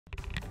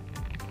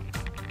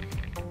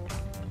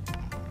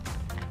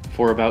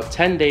For about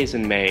 10 days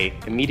in May,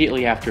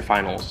 immediately after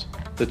finals,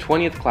 the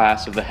 20th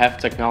class of the Hoeft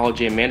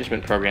Technology and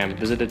Management program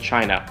visited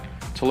China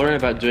to learn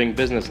about doing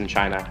business in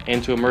China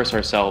and to immerse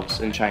ourselves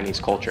in Chinese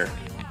culture.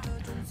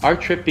 Our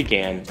trip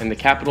began in the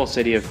capital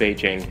city of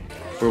Beijing,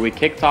 where we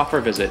kicked off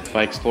our visit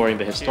by exploring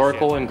the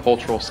historical and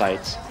cultural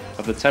sites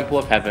of the Temple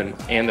of Heaven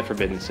and the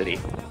Forbidden City.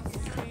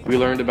 We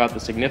learned about the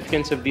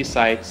significance of these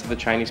sites to the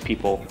Chinese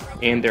people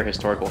and their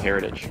historical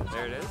heritage.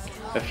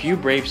 A few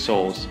brave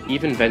souls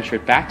even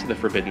ventured back to the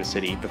Forbidden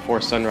City before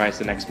sunrise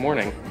the next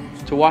morning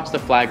to watch the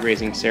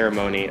flag-raising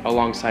ceremony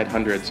alongside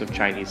hundreds of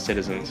Chinese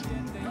citizens.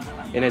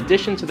 In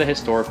addition to the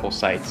historical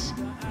sites,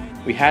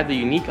 we had the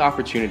unique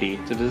opportunity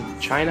to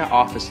visit China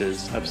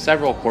offices of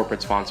several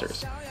corporate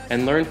sponsors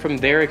and learn from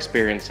their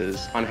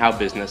experiences on how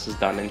business is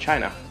done in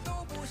China.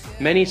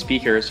 Many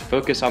speakers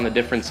focus on the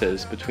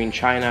differences between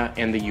China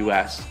and the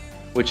US,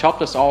 which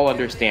helped us all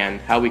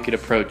understand how we could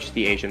approach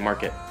the Asian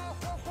market.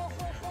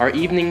 Our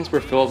evenings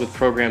were filled with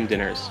program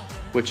dinners,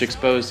 which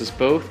exposed us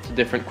both to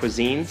different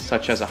cuisines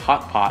such as a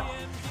hot pot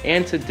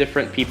and to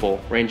different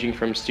people ranging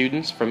from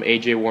students from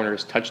A.J.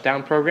 Warner's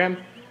Touchdown program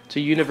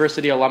to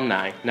university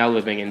alumni now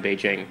living in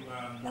Beijing.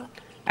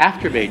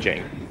 After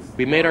Beijing,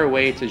 we made our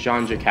way to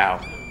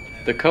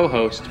Zhangjiakou, the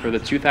co-host for the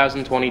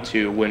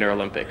 2022 Winter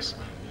Olympics,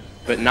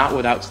 but not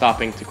without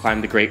stopping to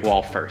climb the Great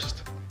Wall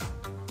first.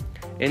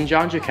 In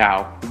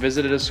Zhangjiakou, we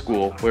visited a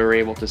school where we were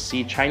able to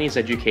see Chinese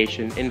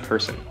education in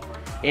person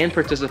and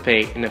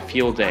participate in a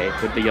field day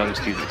with the young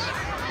students.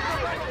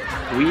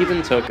 We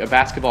even took a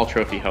basketball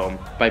trophy home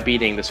by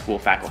beating the school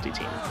faculty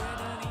team.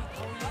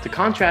 To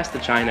contrast the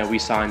China we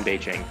saw in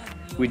Beijing,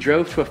 we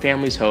drove to a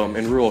family's home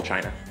in rural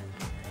China.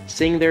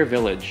 Seeing their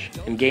village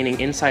and gaining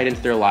insight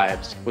into their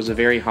lives was a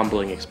very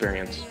humbling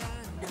experience.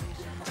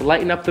 To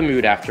lighten up the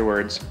mood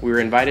afterwards, we were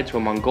invited to a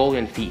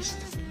Mongolian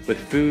feast with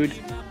food,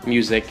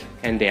 music,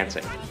 and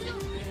dancing.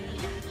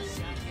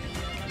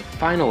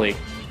 Finally,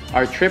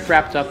 our trip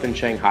wrapped up in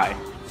Shanghai,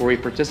 where we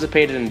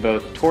participated in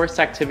both tourist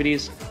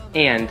activities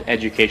and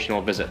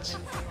educational visits.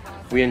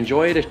 We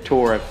enjoyed a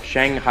tour of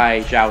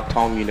Shanghai Jiao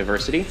Tong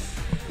University,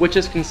 which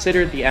is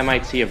considered the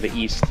MIT of the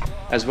East,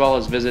 as well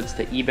as visits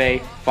to eBay,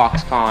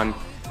 Foxconn,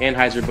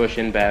 Anheuser-Busch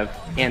InBev,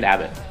 and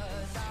Abbott.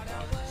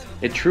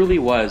 It truly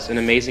was an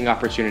amazing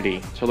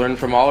opportunity to learn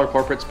from all our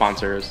corporate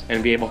sponsors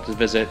and be able to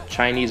visit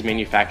Chinese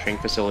manufacturing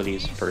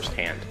facilities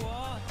firsthand.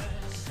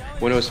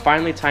 When it was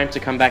finally time to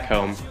come back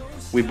home,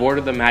 we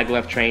boarded the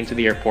maglev train to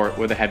the airport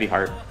with a heavy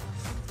heart.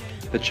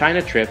 The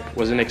China trip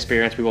was an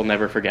experience we will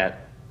never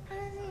forget.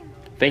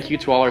 Thank you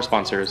to all our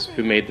sponsors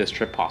who made this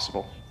trip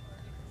possible.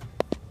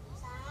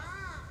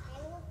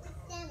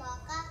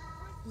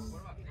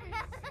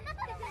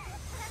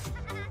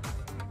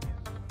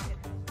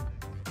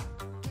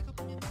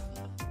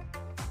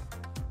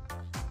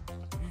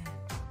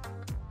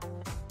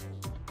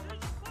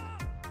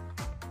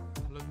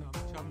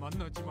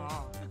 만나지 마.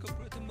 그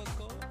브레드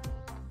먹고.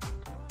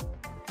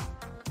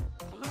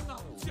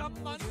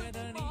 만나.